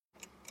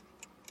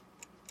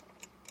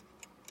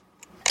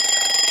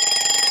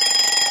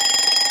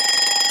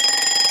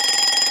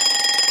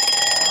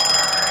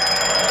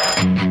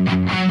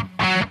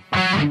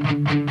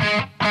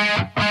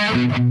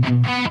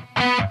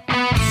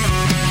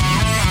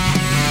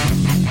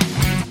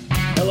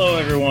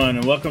everyone,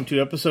 and welcome to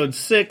episode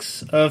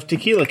 6 of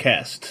Tequila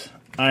Cast.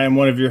 I am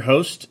one of your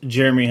hosts,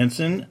 Jeremy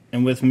Henson,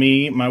 and with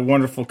me, my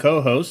wonderful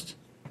co-host.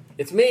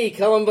 It's me,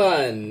 Cullen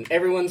Bunn,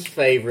 everyone's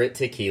favorite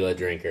tequila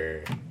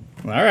drinker.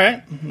 All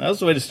right, that was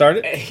the way to start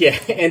it. Yeah,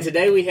 and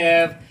today we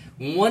have,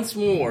 once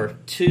more,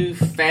 two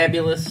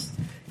fabulous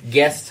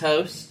guest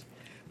hosts.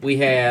 We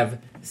have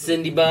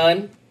Cindy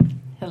Bunn.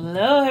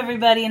 Hello,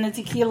 everybody in the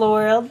tequila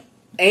world.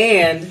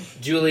 And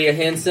Julia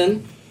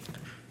Henson.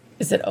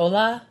 Is it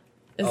Hola?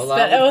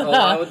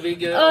 Hola would be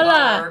good.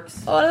 Hola.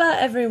 Works. Hola,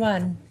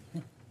 everyone.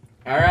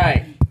 All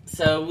right,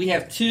 so we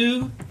have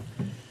two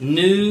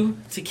new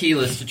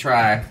tequilas to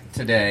try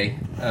today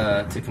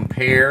to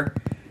compare.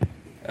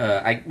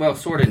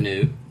 Sort of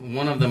new.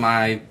 One of them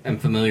I am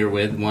familiar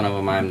with, one of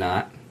them I'm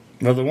not.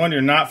 Well, the one you're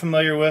not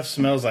familiar with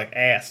smells like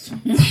ass.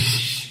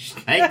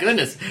 Thank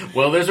goodness.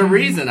 Well, there's a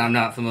reason I'm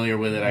not familiar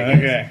with it, I guess.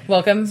 Okay.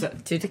 Welcome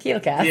to Tequila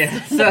Cast.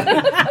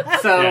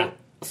 Yeah.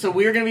 So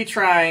we're going to be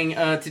trying,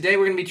 today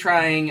we're going to be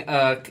trying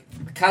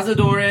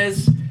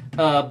Cazadores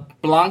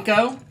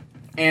Blanco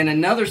and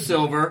another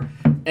silver,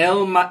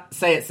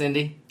 say it,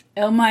 Cindy.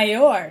 El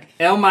Mayor.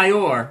 El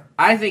Mayor.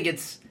 I think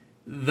it's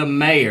the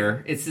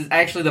mayor. It's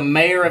actually the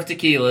mayor of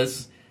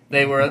tequilas.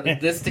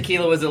 This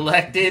tequila was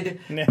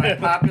elected by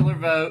popular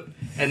vote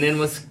and then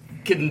was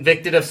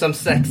convicted of some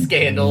sex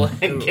scandal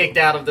and kicked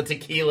out of the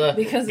tequila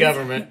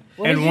government.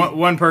 And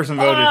one person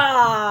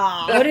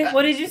voted.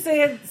 What did you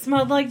say it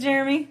smelled like,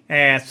 Jeremy?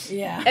 Ass.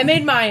 Yeah. It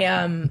made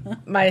my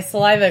my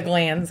saliva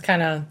glands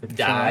kind of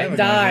Die when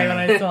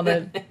I smelled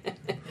it.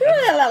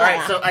 All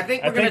right, so I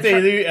think I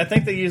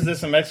think they use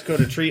this in Mexico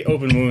to treat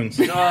open wounds.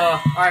 all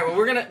right, well,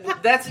 we're going to...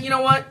 That's, you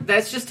know what?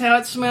 That's just how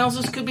it smells.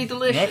 This could be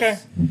delicious. Okay.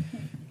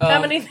 How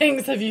many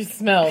things have you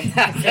smelled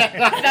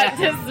that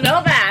just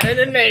smell bad and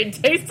then they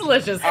taste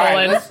delicious, All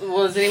right, Colin?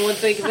 does anyone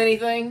think of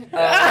anything?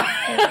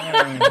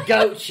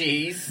 Goat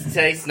cheese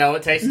tastes... No,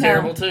 it tastes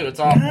terrible, too. It's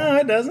awful. No,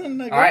 it doesn't.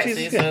 All right,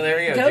 see, so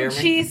there you go, Goat Jeremy.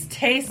 cheese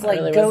tastes I like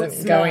really goat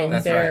wasn't smell. going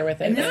That's there right.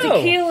 with And it. this No.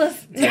 tequila...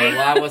 Yeah,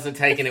 well, I wasn't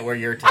taking it where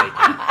you're taking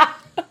it.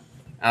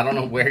 I don't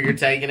know where you're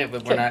taking it,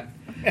 but we're not...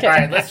 All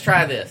right, let's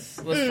try this.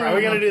 Are we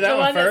going to do that The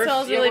one one that first?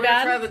 smells Yeah, really we're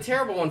gonna bad? try the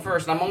terrible one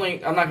first. And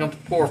I'm not going to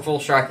pour a full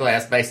shot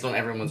glass based on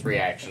everyone's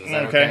reaction. Is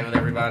that okay with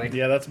everybody?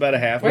 Yeah, that's about a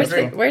half.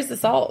 Where's the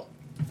salt?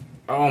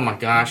 Oh my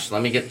gosh!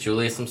 Let me get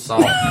Julia some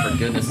salt for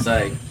goodness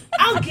sake.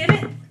 I'll get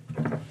it.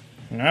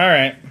 All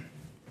right.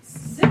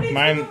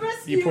 Mine,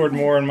 you poured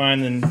more in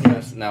mine than...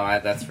 No,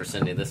 that's for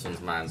Cindy. This one's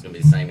mine. It's going to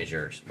be the same as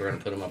yours. We're going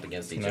to put them up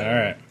against each other. All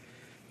right.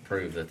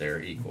 Prove that they're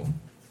equal.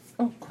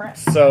 Oh, crap.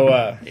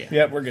 So,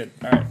 yep, we're good.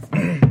 All right.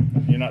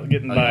 You're not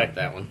getting Oh, by. you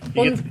that one.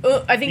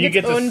 I think you it's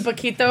get this- un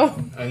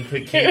poquito. And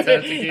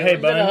Paquita tequila. Hey,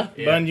 Bun,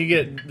 Yeah. Bun, you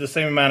get the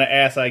same amount of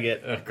ass I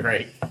get. Oh,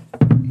 great.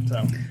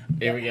 So,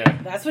 Here we go.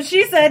 That's what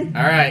she said.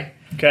 All right.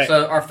 okay.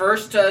 So our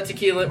first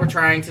tequila we're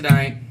trying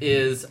tonight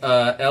is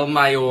El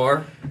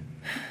Mayor.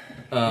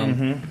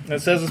 It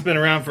says it's been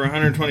around for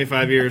 125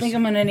 I years. think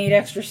I'm going to need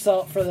extra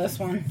salt for this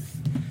one.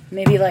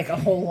 Maybe like a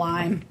whole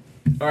lime.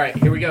 All right,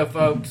 here we go,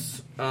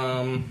 folks.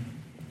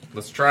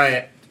 Let's try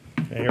it.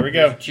 Okay, here we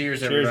go.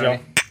 Cheers,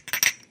 everybody.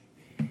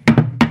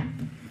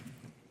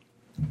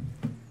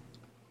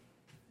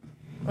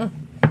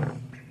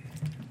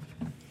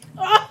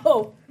 Oh!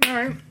 All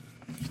right.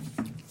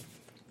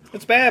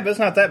 It's bad, but it's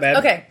not that bad.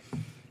 Okay.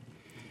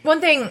 One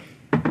thing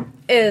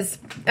is,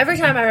 every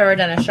time I've ever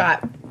done a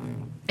shot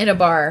in a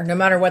bar, no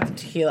matter what the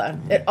tequila,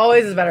 it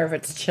always is better if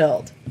it's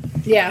chilled.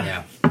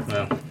 Yeah. Yeah.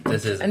 Well,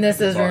 this is. And this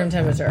is room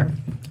temperature.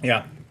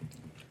 Yeah.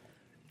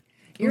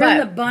 You're in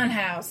the bun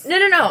house.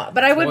 No.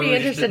 But I would Well, be we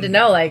interested to shouldn't.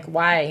 know, like,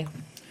 why.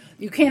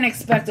 You can't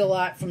expect a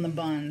lot from the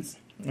buns.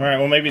 All right,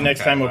 well, maybe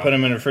next time we'll put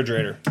them in the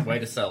refrigerator Way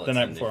to sell it. the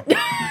night Cindy. before.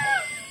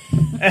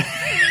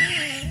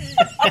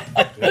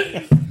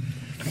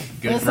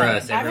 Good for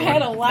us, I've everyone.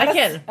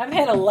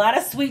 had a lot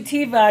of sweet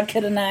tea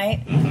vodka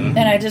tonight, and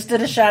I just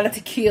did a shot of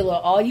tequila.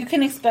 All you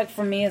can expect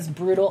from me is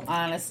brutal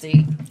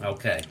honesty.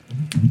 Okay.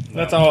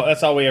 That's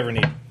all we ever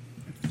need.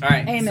 All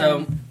right. Amen.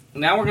 So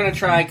now we're gonna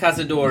try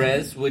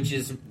Cazadores, which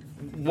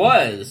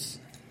was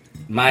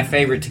my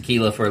favorite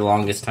tequila for the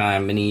longest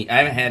time. I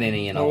haven't had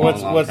any in a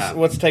long time.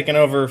 What's taken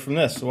over from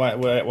this?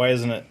 Why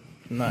isn't it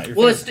not your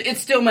Well, favorite? it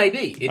still may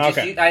be.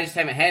 Okay. I just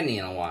haven't had any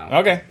in a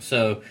while. Okay.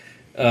 So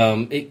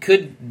it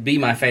could be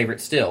my favorite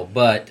still,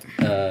 but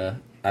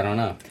I don't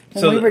know.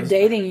 When So we were the-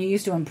 dating, you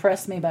used to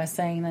impress me by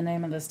saying the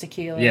name of this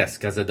tequila. Yes,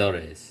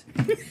 Cazadores.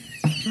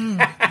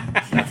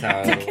 That's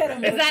how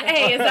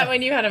Is that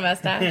when you had a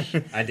mustache?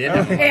 I did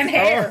have a And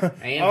hair.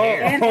 and Oh,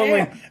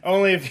 hair.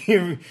 only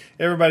if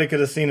everybody could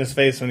have seen his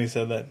face when he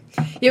said that.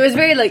 It was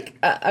very like,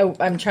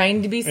 I'm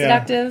trying to be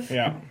seductive.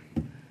 Yeah.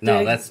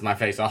 No, that's my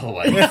face all the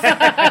way.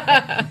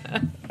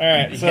 All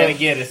right. You So can't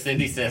get, as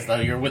Cindy says, though,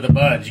 you're with a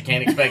budge. You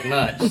can't expect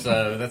much.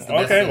 So that's the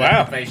best Okay,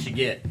 wow. face you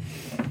get.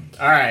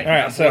 All right. All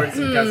right, I'm so- pouring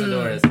some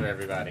Cazadores for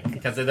everybody.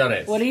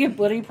 Cazadores. What are you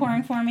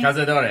pouring for me?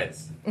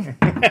 Cazadores.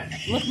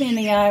 Look me in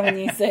the eye when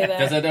you say that.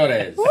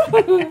 Cazadores.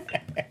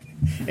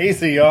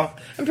 Easy, y'all.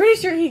 I'm pretty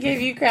sure he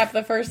gave you crap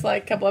the first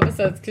couple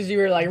episodes because you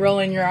were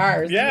rolling your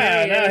R's.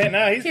 Yeah,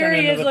 now he's here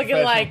turning he into is the looking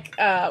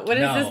professional. what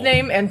is No. his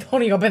name?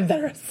 Antonio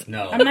Banderas.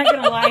 No. I'm not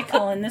gonna lie,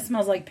 Colin. This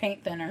smells like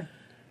paint thinner.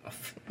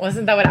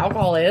 Wasn't that what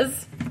alcohol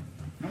is?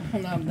 Oh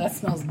no, that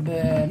smells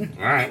bad.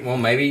 All right. Well,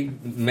 maybe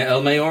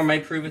El Mayor may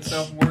prove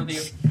itself worthy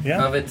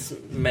Yeah. of its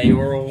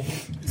mayoral.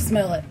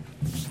 Smell it.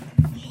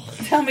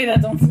 Tell me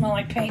that don't smell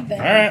like paint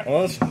thinner. All right,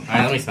 well, All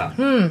right. Let me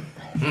smell.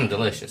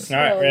 Delicious. all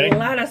right, ready? A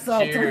lot of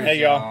salt Cheers, on it.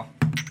 Hey, y'all.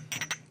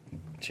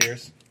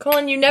 Cheers.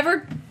 Colin, you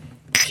never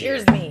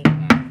cheers me.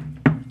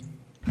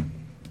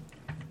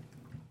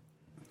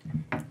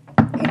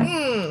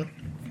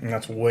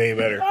 That's way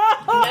better.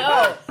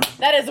 No,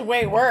 that is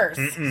way worse.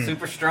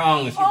 Super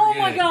strong. Super Oh good.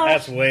 my gosh.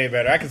 That's way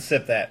better. I could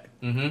sip that.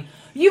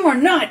 You are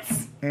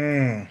nuts.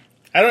 I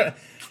don't.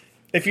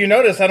 If you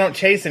notice, I don't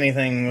chase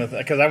anything with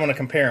because I want to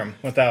compare them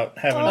without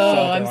having. Oh,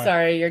 salt I'm on.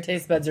 sorry. Your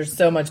taste buds are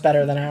so much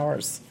better than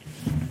ours.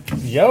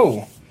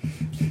 Yo,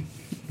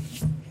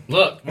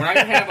 Look, we're not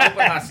gonna have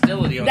open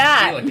hostility on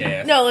Tequila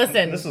Cast. No,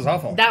 listen. this is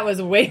awful. That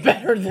was way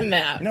better than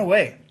that. No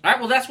way. All right.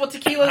 Well, that's what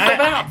tequila's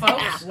about,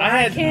 folks.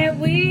 Can't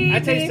we? I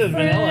be tasted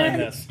vanilla in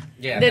friends? this.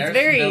 Yeah, That's there's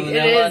very- the it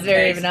vanilla is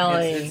very taste.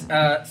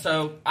 vanilla-y.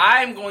 So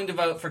I'm going to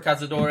vote for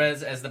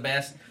Cazadores as the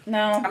best. No.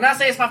 I'm not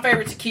saying it's my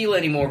favorite tequila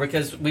anymore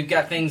because we've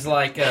got things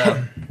like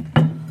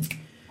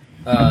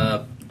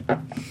Well,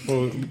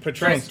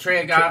 Patron's.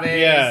 Tres Agaves.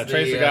 Yeah, the,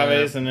 Trace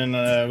Agaves, and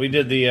then we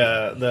did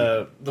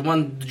the the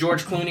one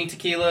George Clooney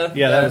tequila.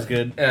 Yeah, that was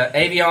good.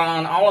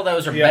 Avion. All of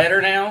those are Yeah.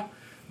 better now,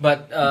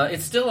 but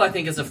it still I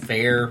think is a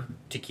fair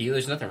tequila.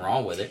 There's nothing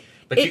wrong with it.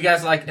 But you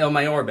guys like El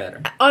Mayor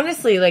better.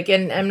 Honestly,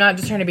 and I'm not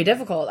just trying to be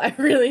difficult. I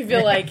really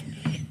feel like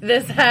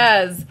this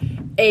has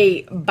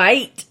a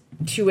bite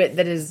to it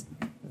that is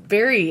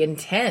very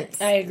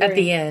intense I agree. at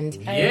the end.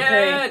 I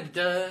Yeah, agree. it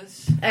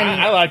does. And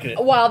I like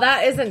it. while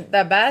that isn't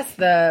the best,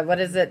 what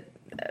is it?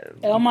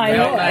 Oh my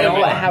El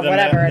god. Mayor.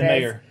 Whatever it is.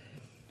 mayor.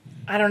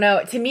 I don't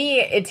know. To me,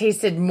 it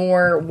tasted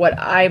more what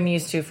I'm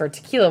used to for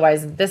tequila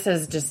wise. This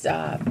is just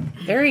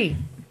very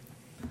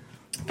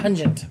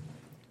pungent.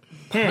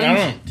 I don't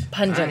know.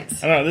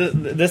 Pungent. I don't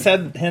know. This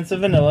had hints of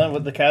vanilla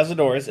with the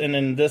Cazadores, and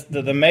then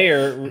the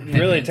mayor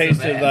really Hints of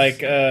tasted ass. like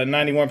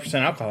 91%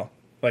 alcohol,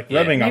 like Yeah.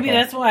 rubbing Maybe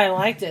alcohol. that's why I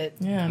liked it.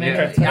 Yeah, maybe Yeah,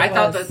 that's what I it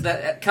thought was.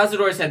 that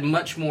Cazadores had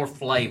much more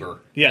flavor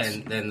Yes.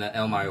 than the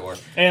El Mayor.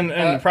 and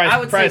I the price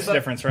would say, but-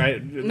 difference, right?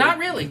 Not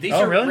really. These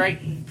Oh, are really?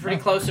 pretty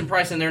close in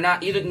price, and they're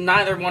not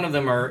neither one of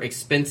them are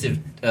expensive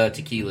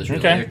tequilas. Really,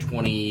 Okay. they're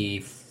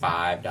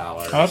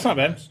 $25. Oh, that's not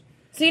bad.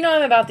 So you know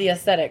I'm about the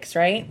aesthetics,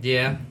 right?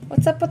 Yeah,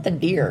 What's up with the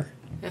deer?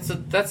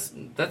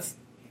 that's.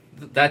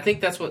 I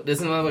think that's what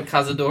isn't that what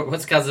Cazador?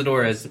 What's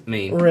Cazadores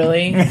mean?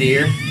 Really?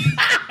 Deer.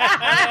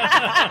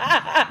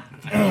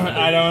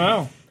 I don't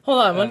know.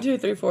 Hold on. 1, 2,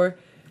 3, 4.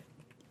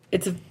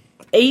 It's a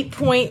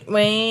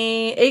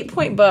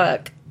 8-point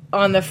buck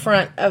on the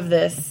front of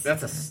this.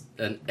 That's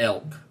an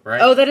elk,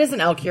 right? Oh, that is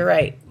an elk. You're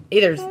right.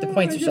 Either the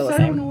points are still the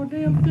same. a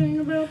damn thing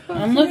about that.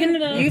 I'm looking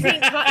it up. You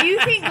think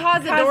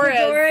Cazadores?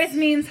 Cazadores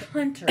means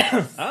hunter.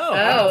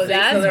 Oh,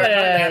 that's what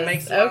that it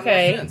makes is. a lot more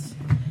Okay. sense.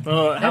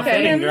 Well, how Okay.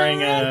 fitting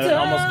during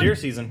almost deer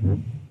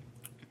season.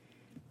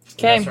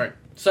 Okay. That's right.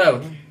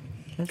 So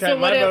Okay, So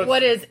my vote's-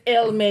 what is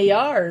El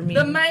Mayor mean?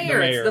 the mayor,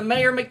 mayor. it's the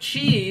Mayor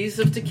McCheese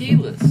of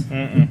tequilas.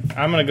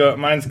 I'm gonna go.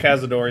 Mine's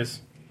Cazadores.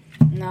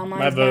 No, My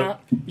mine's vote.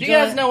 not. Do you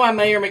guys know why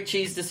Mayor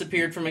McCheese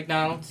disappeared from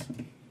McDonald's?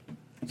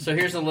 So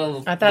here's a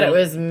little. I thought it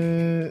was.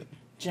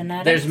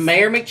 Genetics? There's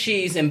Mayor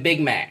McCheese and Big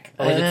Mac,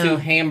 or the know. two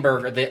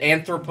hamburger, the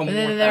And then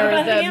anthropomorphized. there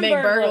was What the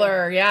about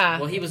McBurglar. Yeah.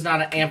 Well, he was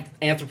not an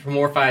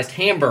anthropomorphized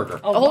hamburger.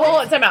 Oh, Hold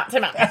what? on.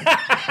 Time out.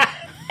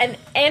 An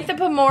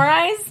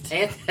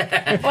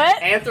anthropomorphized?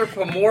 What?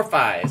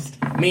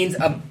 Anthropomorphized means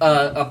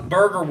a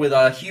burger with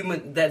a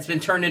human that's been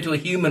turned into a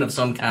human of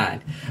some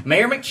kind.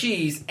 Mayor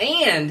McCheese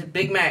and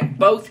Big Mac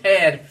both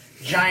had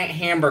giant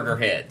hamburger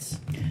heads.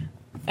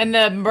 And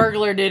the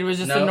burglar dude was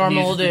just a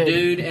normal he's the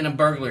dude. dude in a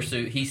burglar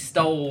suit. He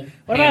stole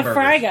What about hamburgers.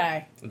 Fry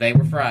Guy? They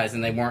were fries,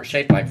 and they weren't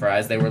shaped like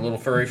fries. They were little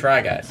furry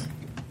fry guys.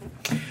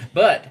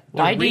 But the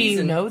Why do you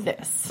reason, know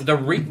this?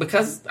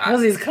 because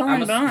he's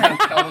Cullen Bunn.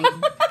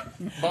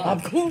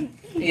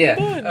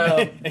 Yeah.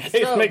 In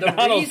case So,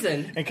 McDonald's, the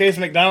reason, in case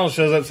McDonald's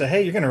shows up, and say,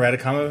 "Hey, you're gonna write a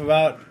comment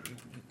about."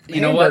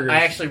 you know what? hamburgers."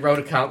 I actually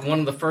wrote one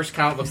of the first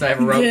comic books I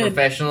ever wrote Did.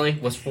 professionally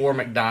was for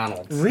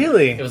McDonald's.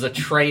 Really? It was a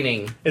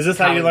training. Is this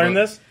how you comic learned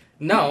book. this?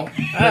 No.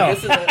 Oh.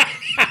 But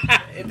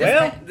this is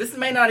Well. this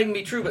may not even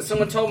be true, but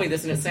someone told me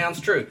this and it sounds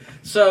true.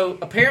 So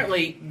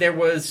apparently there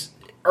was,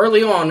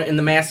 early on in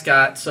the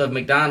mascots of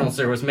McDonald's,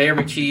 there was Mayor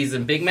McCheese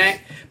and Big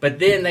Mac, but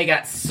then they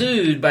got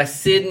sued by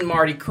Sid and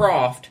Marty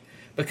Krofft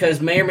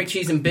because Mayor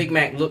McCheese and Big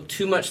Mac looked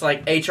too much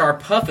like H.R.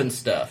 Puffin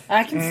stuff.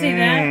 I can see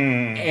that.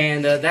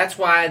 And that's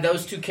why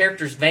those two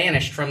characters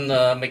vanished from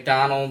the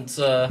McDonald's.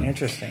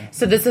 Interesting.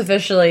 So this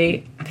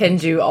officially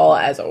pins you all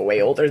as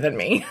way older than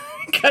me.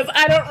 Because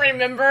I don't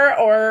remember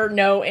or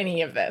know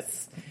any of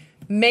this.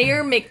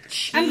 Mayor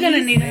McCheese. I'm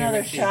gonna need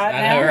another shot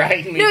I now. know,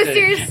 right? Me No, too.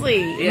 seriously.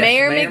 Yes,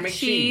 Mayor Mayor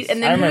McCheese. McCheese.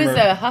 And I then who is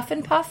remember. a Huff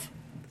and Puff?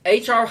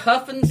 HR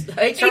Puffin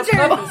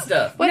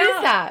stuff. What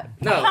is that?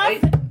 No,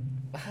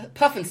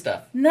 Puffin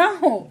stuff.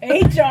 No,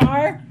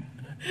 HR.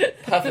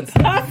 Puffin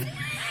stuff.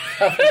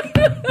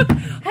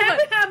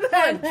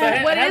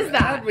 What is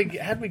that?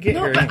 How'd we get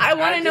No, here? but I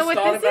want to know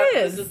what this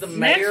This is the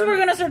Next, mayor. we're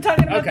going to start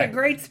talking about Okay. the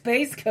Great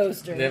Space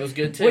Coaster. That was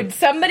good too. Would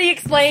somebody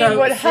explain So,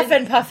 what Huff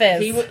and Puff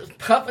is?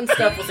 Puffin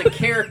stuff was a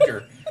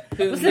character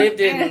who lived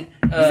in. It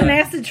was an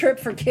acid trip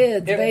for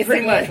kids, It basically.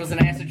 pretty much was an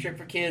acid trip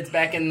for kids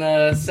back in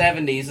the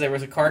 70s. There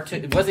was a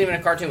cartoon. It wasn't even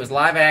a cartoon. It was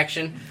live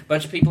action. A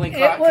bunch of people in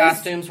It was-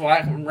 costumes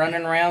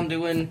running around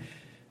doing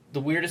the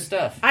weirdest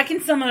stuff. I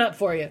can sum it up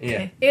for you.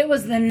 Yeah. It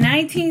was the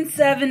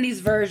 1970s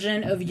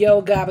version of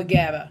Yo Gabba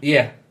Gabba.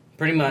 Yeah,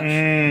 pretty much.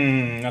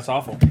 That's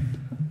awful.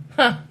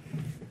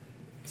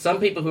 Some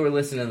people who are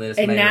listening to this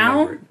And may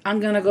now remember. I'm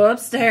going to go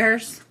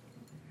upstairs,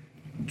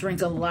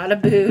 drink a lot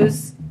of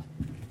booze,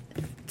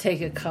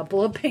 take a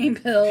couple of pain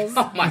pills.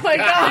 Oh my my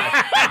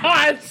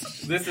god!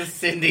 This is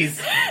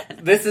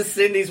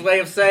Cindy's way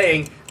of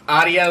saying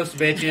adios,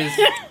 bitches.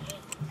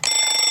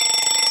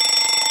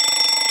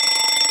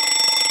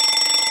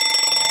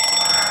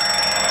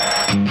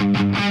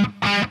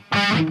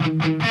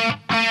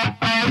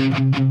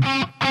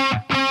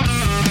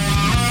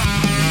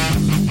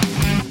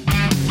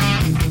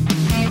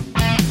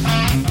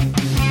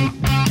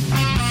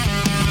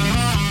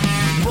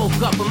 Woke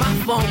up with my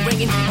phone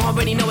ringing,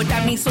 already know what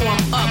that means, so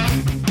I'm up.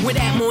 With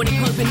that morning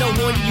comes with no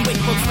warning, you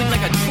wake up sleep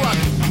like a truck.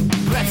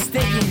 Breath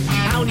stinking,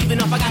 I don't even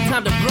know if I got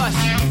time to brush.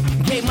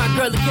 Gave my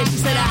girl a kiss, she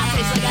said I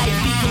taste like I ate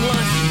beef for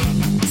lunch.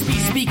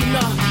 Speaking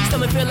of,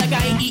 stomach feel like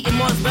I ain't eating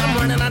once, but I'm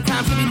running out of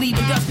time, so be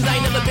leaving dust, cause I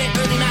ain't never been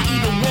early, not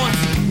even once.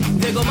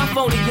 There go my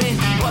phone again,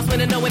 boss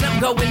wanna know when I'm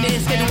going in,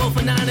 schedule for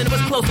 9 and it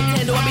was close to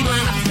 10, do I be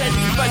lying off the fence,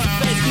 fresh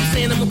fence, keep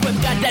saying I'm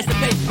equipped, got debts to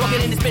pay,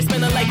 walking in this bitch,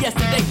 smelling like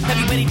yesterday,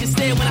 everybody just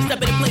said when I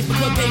step in the place,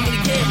 because pay me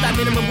the cash, not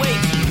minimum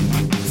wage,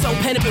 so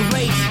pen up and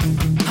rage,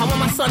 I want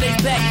my Sundays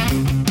back,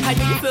 how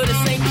do you feel the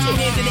same, put your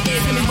hands in the air,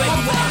 tell me where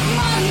you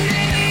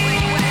at.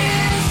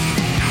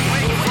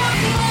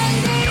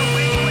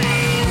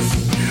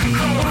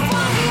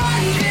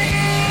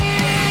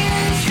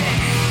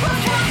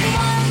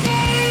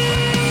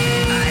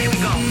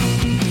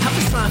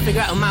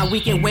 Figure out my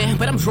weekend went,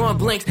 but I'm drawing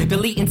blanks,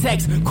 deleting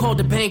texts, called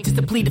the bank just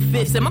to plead the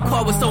fifth, said my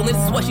car was stolen, this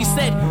is what she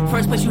said,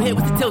 first place you hit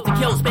was the tilt to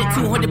kill, spent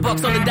 $200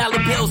 on the dollar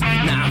bills,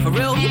 nah, for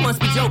real, you must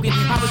be joking,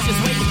 I was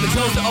just waiting for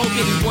Joe's to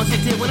open, once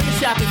it did, when I was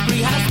shopping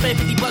free, how'd I spend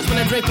 $50 when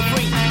I drank for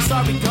free,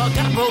 sorry dog,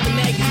 gotta roll the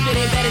mag, if it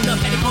ain't bad enough,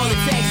 had to call a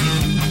taxi,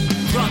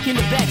 drunk in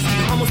the backseat,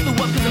 almost threw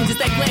up cause I'm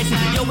just that glassy,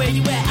 yo, where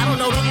you at, I don't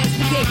know, don't ask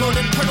me, can't go, the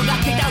colonel got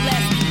kicked out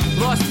last week.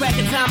 Lost track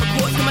of time, of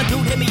course, till my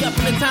dude hit me up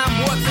from the time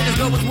warp. Said his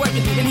girl was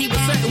working, and he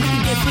was certain we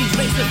could get free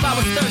drinks if I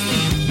was thirsty.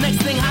 Next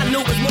thing I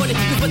knew was morning,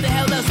 cause what the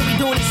hell else are we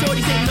doing? And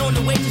shorties ain't knowing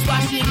the waitress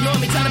why she ignored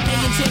me. Trying to pay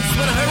in chicks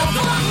when I heard her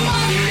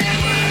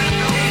doing.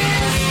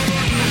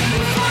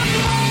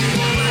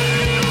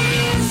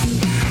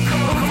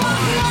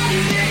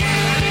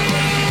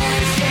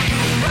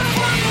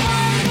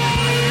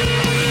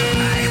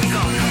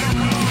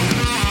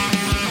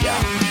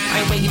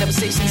 Waking up at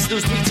 6 and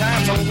snooze 3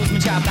 times. I'll lose my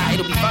job, nah,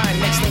 it'll be fine.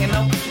 Next thing I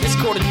know, it's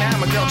 8:45.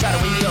 My girl try to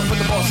wake me up, put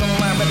the boss on the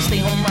line. Better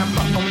stay home, I'm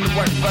fuck going to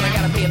work. But I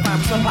gotta pay a fine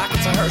for some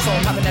pockets on her. So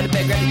I'm hopping out of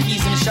bed, grab the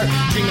keys and the shirt.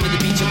 Dreaming of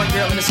the beach and my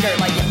girl in the skirt.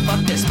 Like, yeah, fuck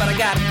this, but I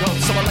gotta go.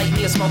 So I light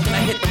me a smoke and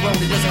I hit the road.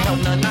 It doesn't help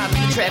none, nah,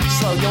 the traffic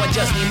slow. Yo, I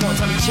just need more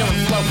time to chill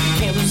and flow.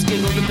 Can't lose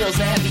giggle, the bills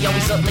are heavy.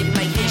 Always up late at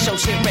night, getting show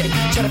shit ready.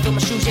 Try to fill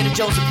my shoes, yeah, the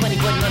Joes are plenty.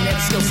 But none have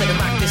the skill set to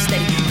rock this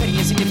steady. Pretty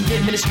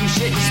insignificant, minuscule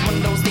shit. Just one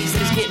of those days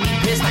that is getting me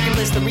pissed. I can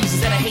list the reasons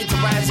that I hate to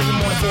rise every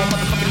morning for a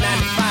motherfucking 9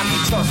 to 5.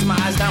 Starts with my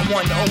eyes not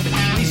wanting to open.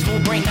 Leaves full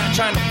brain not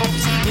trying to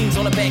focus. Leans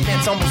on the back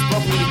that's almost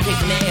broken. When you're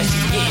kicking the ass,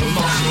 just getting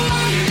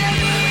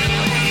emotional.